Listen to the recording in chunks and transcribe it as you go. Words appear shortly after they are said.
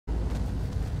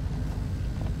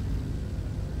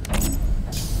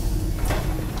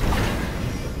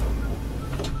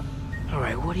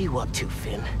are you up to,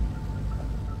 Finn?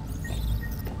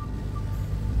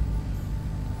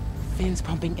 Finn's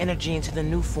pumping energy into the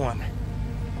new form,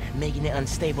 making it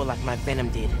unstable like my venom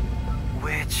did.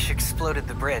 Which exploded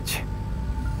the bridge.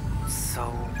 So,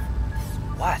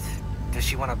 what? Does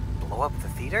she want to blow up the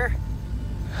theater?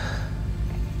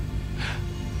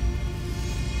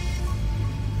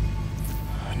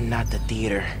 Not the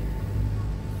theater.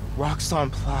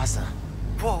 Roxxon Plaza.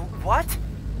 Whoa, what?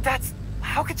 That's...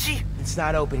 how could she... It's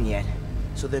not open yet,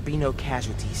 so there'll be no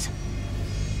casualties.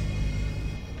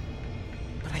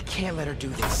 But I can't let her do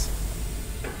this.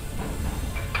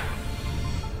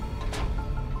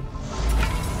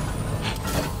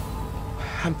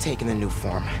 I'm taking the new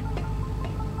form.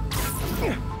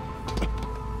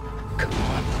 Come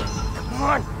on. Come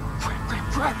on!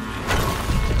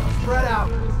 Spread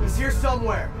out. He's here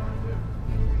somewhere.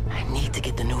 I need to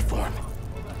get the new form.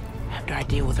 After I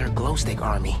deal with her glow stick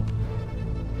army.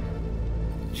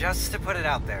 Just to put it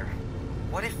out there,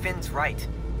 what if Finn's right,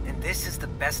 and this is the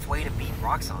best way to beat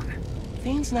Roxxon?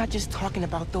 Finn's not just talking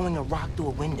about throwing a rock through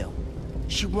a window.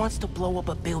 She wants to blow up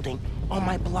a building on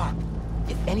my block.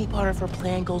 If any part of her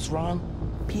plan goes wrong,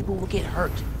 people will get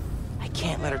hurt. I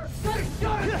can't let her...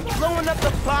 Blowing up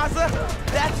the plaza?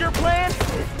 That's your plan?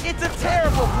 It's a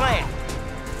terrible plan!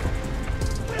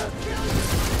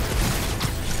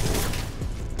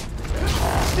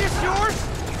 This yours?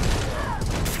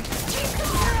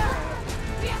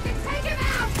 We have to take him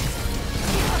out!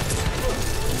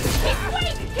 Keep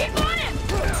waiting! Keep on him!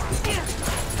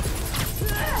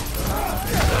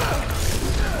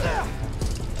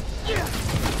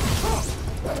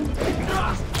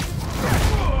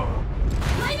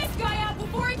 Lay this guy out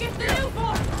before he gets the new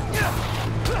form!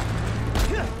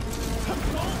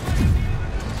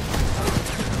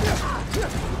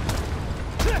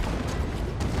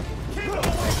 Keep him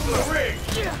away from the ring!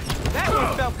 That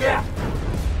one felt good!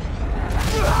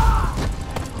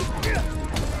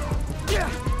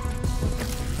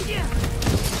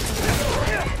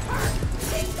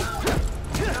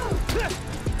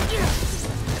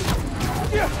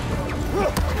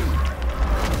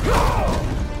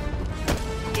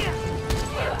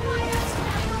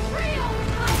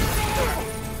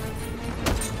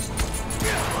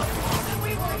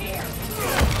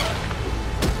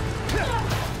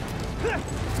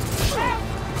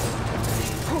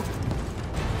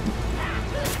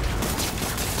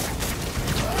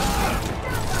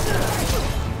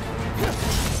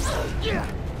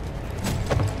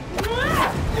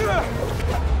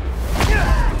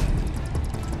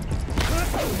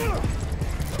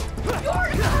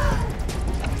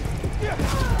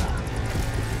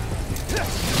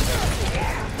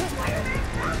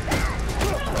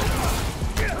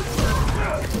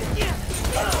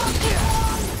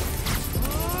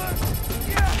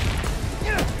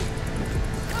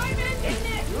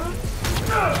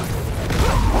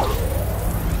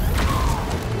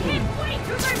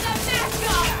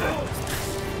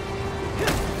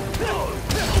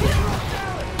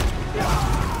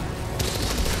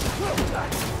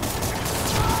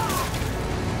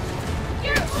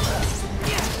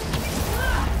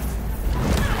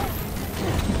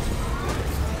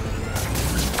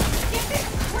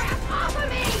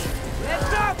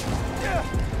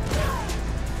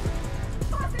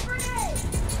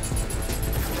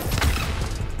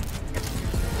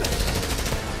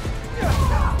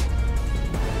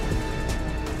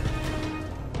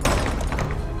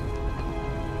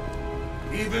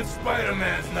 Even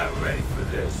Spider-Man's not ready for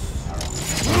this.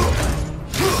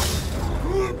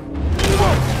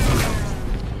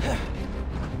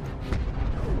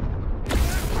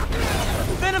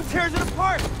 Venom tears it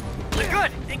apart!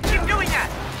 Good! Then keep doing that!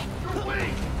 You're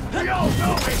weak! We all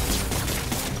know it!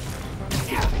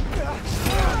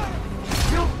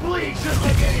 You'll bleed just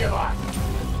like any of us!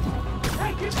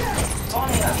 Hey, get down!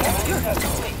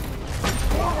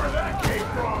 Where that came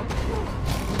from!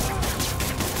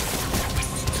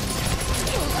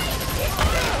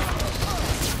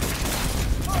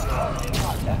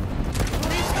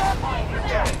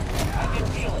 I can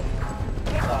feel it.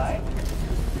 Goodbye.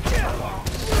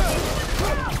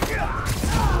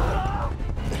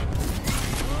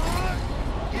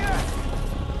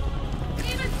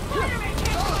 Even Spider-Man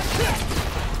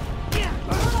can't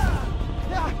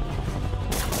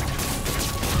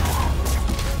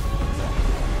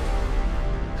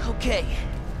Okay,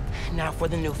 now for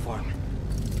the new form.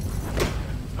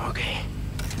 Okay.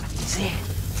 See?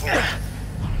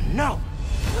 No!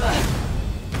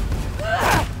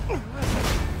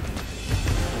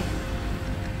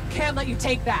 Can't let you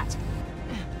take that.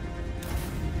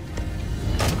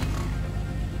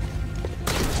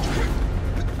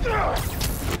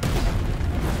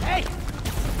 Hey!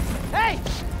 Hey!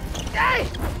 Hey!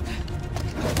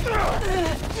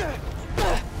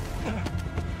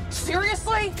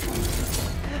 Seriously?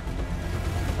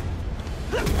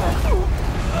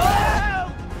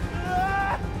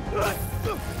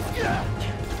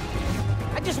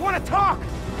 I just want to talk!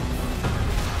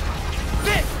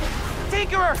 This!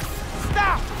 Tinkerer!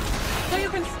 Stop! So you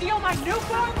can steal my new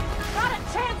form? Not a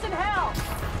chance in hell!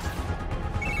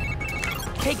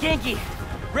 Hey, Genki!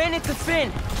 Ran into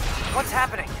Finn! What's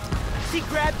happening? She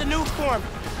grabbed the new form!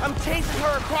 I'm chasing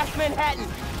her across Manhattan!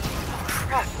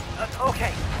 Crap.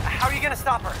 Okay, how are you gonna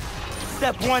stop her?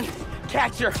 Step 1,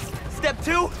 catch her. Step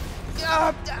 2,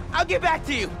 I'll get back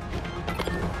to you.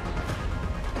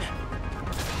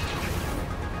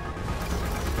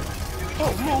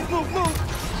 Oh, move!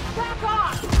 Back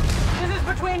off! This is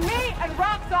between me and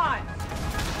Roxxon!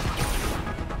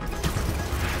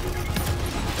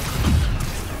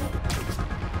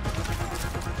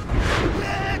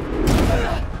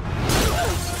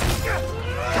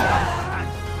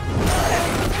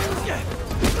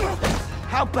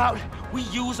 How about we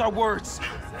use our words?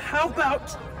 How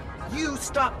about you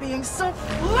stop being so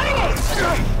flingy?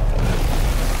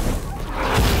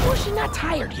 Or is she not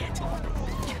tired yet?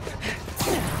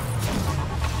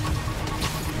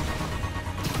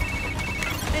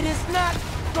 It is not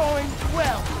going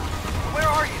well. Where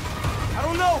are you? I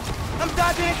don't know. I'm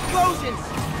dodging explosions.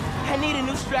 I need a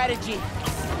new strategy.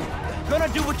 Gonna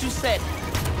do what you said.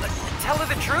 Tell her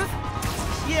the truth?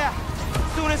 Yeah,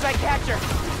 as soon as I catch her.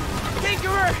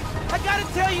 Tinkerer, I gotta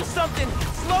tell you something.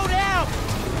 Slow down.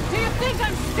 Do you think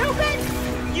I'm stupid?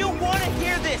 You wanna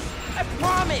hear this. I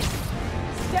promise.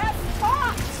 Step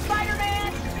off,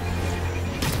 Spider-Man!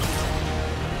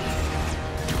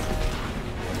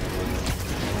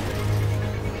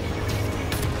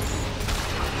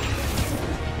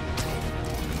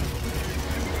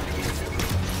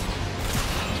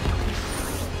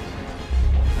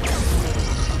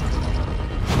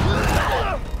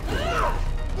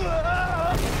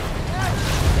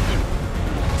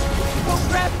 Oh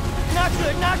crap! Not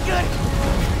good, not good!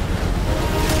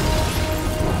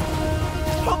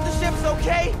 Hope the ship's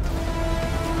okay.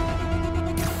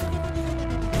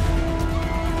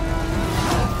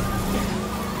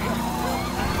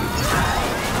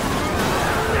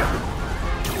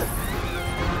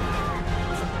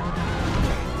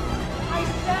 I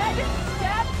said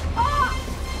step off!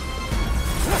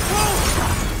 Whoa!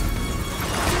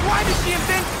 Why did she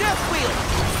invent death wheels?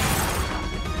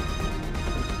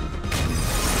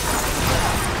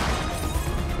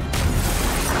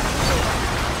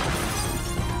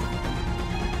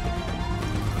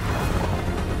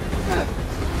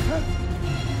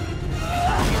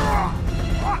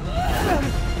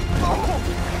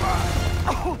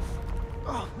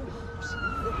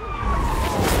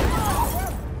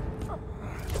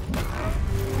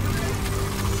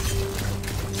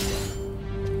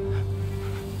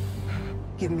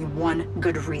 Give me one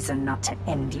good reason not to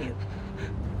end you.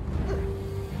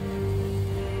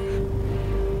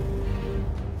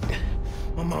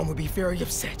 My mom would be very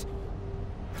upset.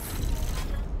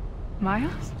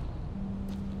 Miles?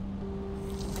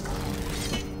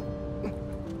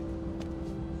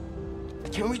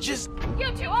 Can we just...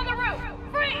 You two on the roof!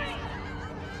 Freeze!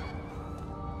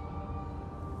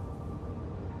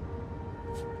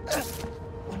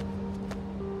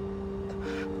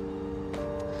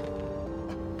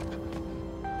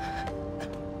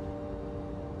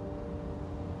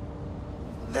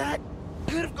 That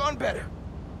could have gone better.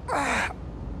 I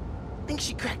think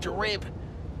she cracked a rib.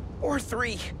 Or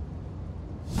 3.